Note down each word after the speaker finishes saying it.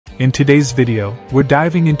In today's video, we're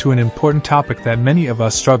diving into an important topic that many of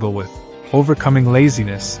us struggle with: overcoming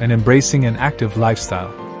laziness and embracing an active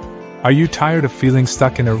lifestyle. Are you tired of feeling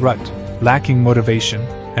stuck in a rut, lacking motivation,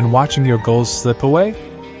 and watching your goals slip away?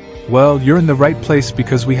 Well, you're in the right place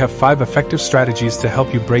because we have 5 effective strategies to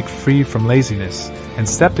help you break free from laziness and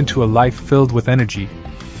step into a life filled with energy,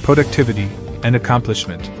 productivity, and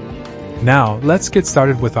accomplishment. Now, let's get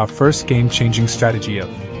started with our first game-changing strategy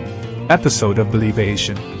episode of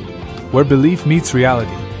Believation, where belief meets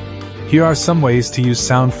reality. Here are some ways to use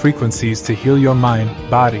sound frequencies to heal your mind,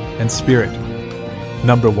 body, and spirit.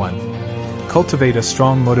 Number 1. Cultivate a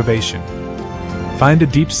strong motivation. Find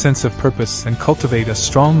a deep sense of purpose and cultivate a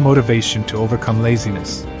strong motivation to overcome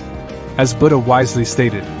laziness. As Buddha wisely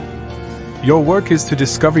stated, "Your work is to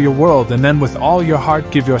discover your world and then with all your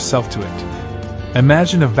heart give yourself to it."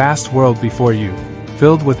 Imagine a vast world before you,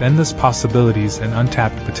 filled with endless possibilities and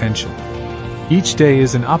untapped potential. Each day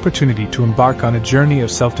is an opportunity to embark on a journey of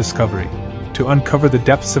self-discovery, to uncover the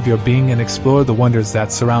depths of your being and explore the wonders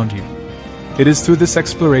that surround you. It is through this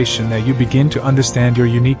exploration that you begin to understand your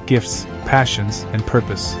unique gifts, passions, and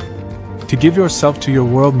purpose. To give yourself to your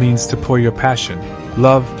world means to pour your passion,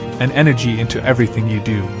 love, and energy into everything you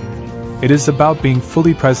do. It is about being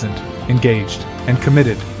fully present, engaged, and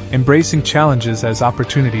committed, embracing challenges as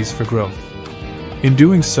opportunities for growth. In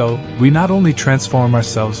doing so, we not only transform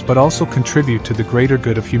ourselves but also contribute to the greater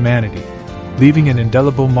good of humanity, leaving an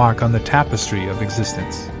indelible mark on the tapestry of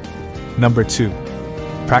existence. Number 2.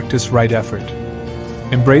 Practice right effort.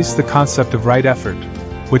 Embrace the concept of right effort,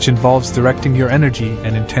 which involves directing your energy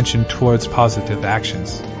and intention towards positive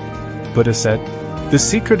actions. Buddha said, "The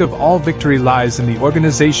secret of all victory lies in the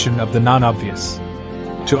organization of the non-obvious."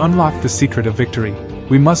 To unlock the secret of victory,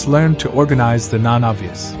 we must learn to organize the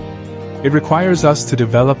non-obvious. It requires us to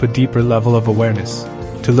develop a deeper level of awareness,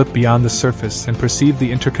 to look beyond the surface and perceive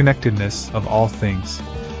the interconnectedness of all things.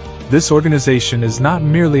 This organization is not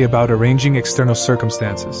merely about arranging external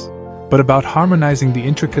circumstances, but about harmonizing the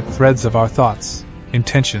intricate threads of our thoughts,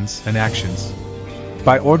 intentions, and actions.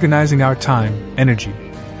 By organizing our time, energy,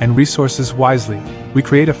 and resources wisely, we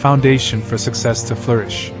create a foundation for success to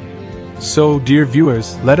flourish. So, dear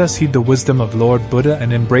viewers, let us heed the wisdom of Lord Buddha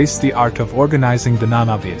and embrace the art of organizing the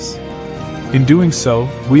non-obvious. In doing so,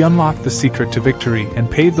 we unlock the secret to victory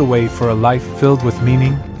and pave the way for a life filled with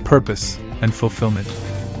meaning, purpose, and fulfillment.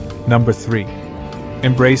 Number 3.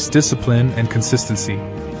 Embrace discipline and consistency.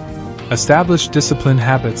 Establish disciplined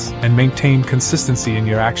habits and maintain consistency in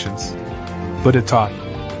your actions. Buddha taught,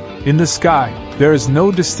 "In the sky, there is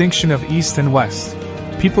no distinction of east and west.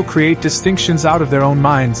 People create distinctions out of their own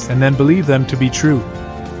minds and then believe them to be true."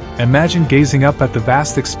 Imagine gazing up at the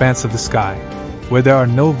vast expanse of the sky, where there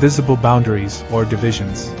are no visible boundaries or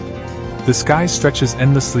divisions. The sky stretches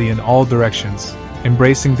endlessly in all directions,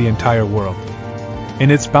 embracing the entire world.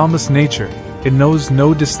 In its boundless nature, it knows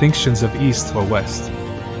no distinctions of east or west.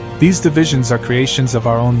 These divisions are creations of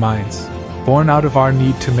our own minds, born out of our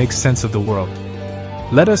need to make sense of the world.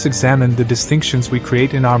 Let us examine the distinctions we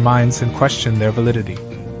create in our minds and question their validity.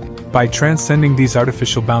 By transcending these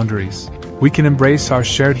artificial boundaries, we can embrace our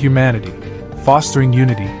shared humanity, fostering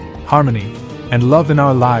unity, harmony, and love in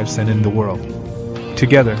our lives and in the world.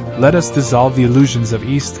 Together, let us dissolve the illusions of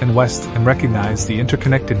East and West and recognize the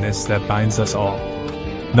interconnectedness that binds us all.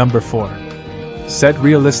 Number 4. Set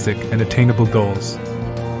realistic and attainable goals.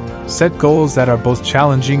 Set goals that are both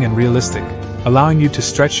challenging and realistic, allowing you to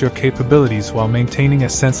stretch your capabilities while maintaining a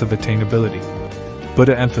sense of attainability.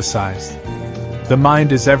 Buddha emphasized, "The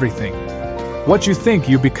mind is everything. What you think,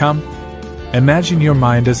 you become." Imagine your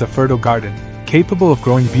mind as a fertile garden, capable of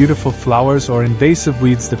growing beautiful flowers or invasive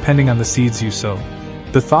weeds depending on the seeds you sow.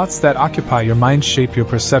 The thoughts that occupy your mind shape your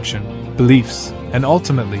perception, beliefs, and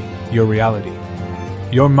ultimately, your reality.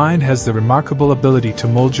 Your mind has the remarkable ability to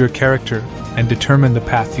mold your character and determine the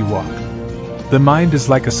path you walk. The mind is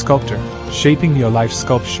like a sculptor, shaping your life's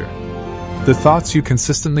sculpture. The thoughts you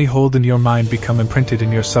consistently hold in your mind become imprinted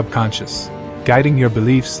in your subconscious, guiding your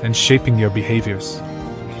beliefs and shaping your behaviors.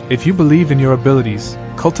 If you believe in your abilities,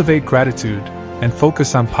 cultivate gratitude, and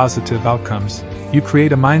focus on positive outcomes, you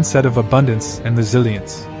create a mindset of abundance and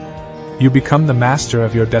resilience. You become the master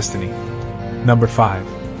of your destiny. Number 5.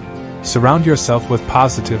 Surround yourself with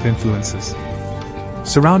positive influences.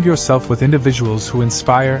 Surround yourself with individuals who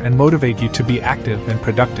inspire and motivate you to be active and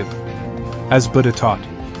productive. As Buddha taught,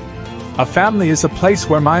 "A family is a place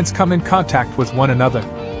where minds come in contact with one another.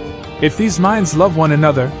 If these minds love one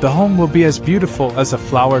another, the home will be as beautiful as a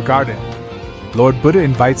flower garden." Lord Buddha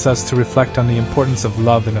invites us to reflect on the importance of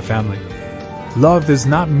love in a family. Love is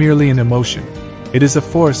not merely an emotion, it is a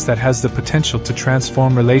force that has the potential to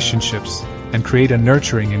transform relationships, and create a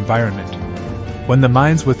nurturing environment. When the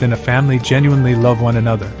minds within a family genuinely love one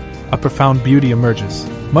another, a profound beauty emerges,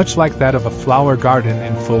 much like that of a flower garden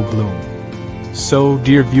in full bloom. So,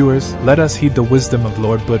 dear viewers, let us heed the wisdom of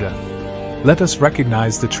Lord Buddha. Let us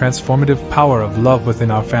recognize the transformative power of love within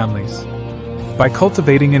our families. By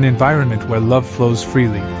cultivating an environment where love flows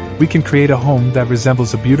freely, we can create a home that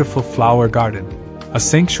resembles a beautiful flower garden, a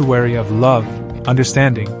sanctuary of love,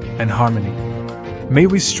 understanding, and harmony. May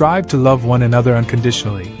we strive to love one another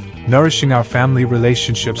unconditionally, nourishing our family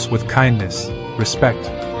relationships with kindness, respect,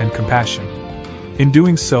 and compassion. In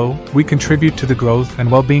doing so, we contribute to the growth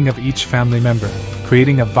and well-being of each family member,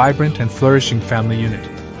 creating a vibrant and flourishing family unit.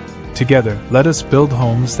 Together, let us build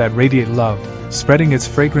homes that radiate love, spreading its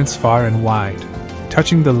fragrance far and wide,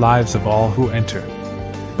 touching the lives of all who enter.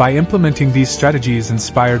 By implementing these strategies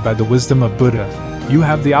inspired by the wisdom of Buddha, you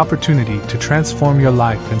have the opportunity to transform your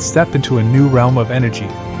life and step into a new realm of energy,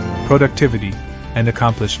 productivity, and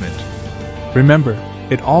accomplishment. Remember,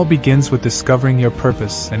 it all begins with discovering your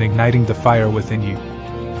purpose and igniting the fire within you.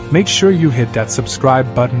 Make sure you hit that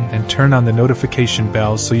subscribe button and turn on the notification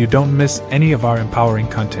bell so you don't miss any of our empowering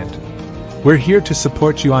content. We're here to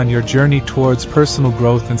support you on your journey towards personal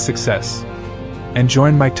growth and success. And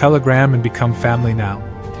join my Telegram and become family now.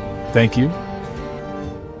 Thank you.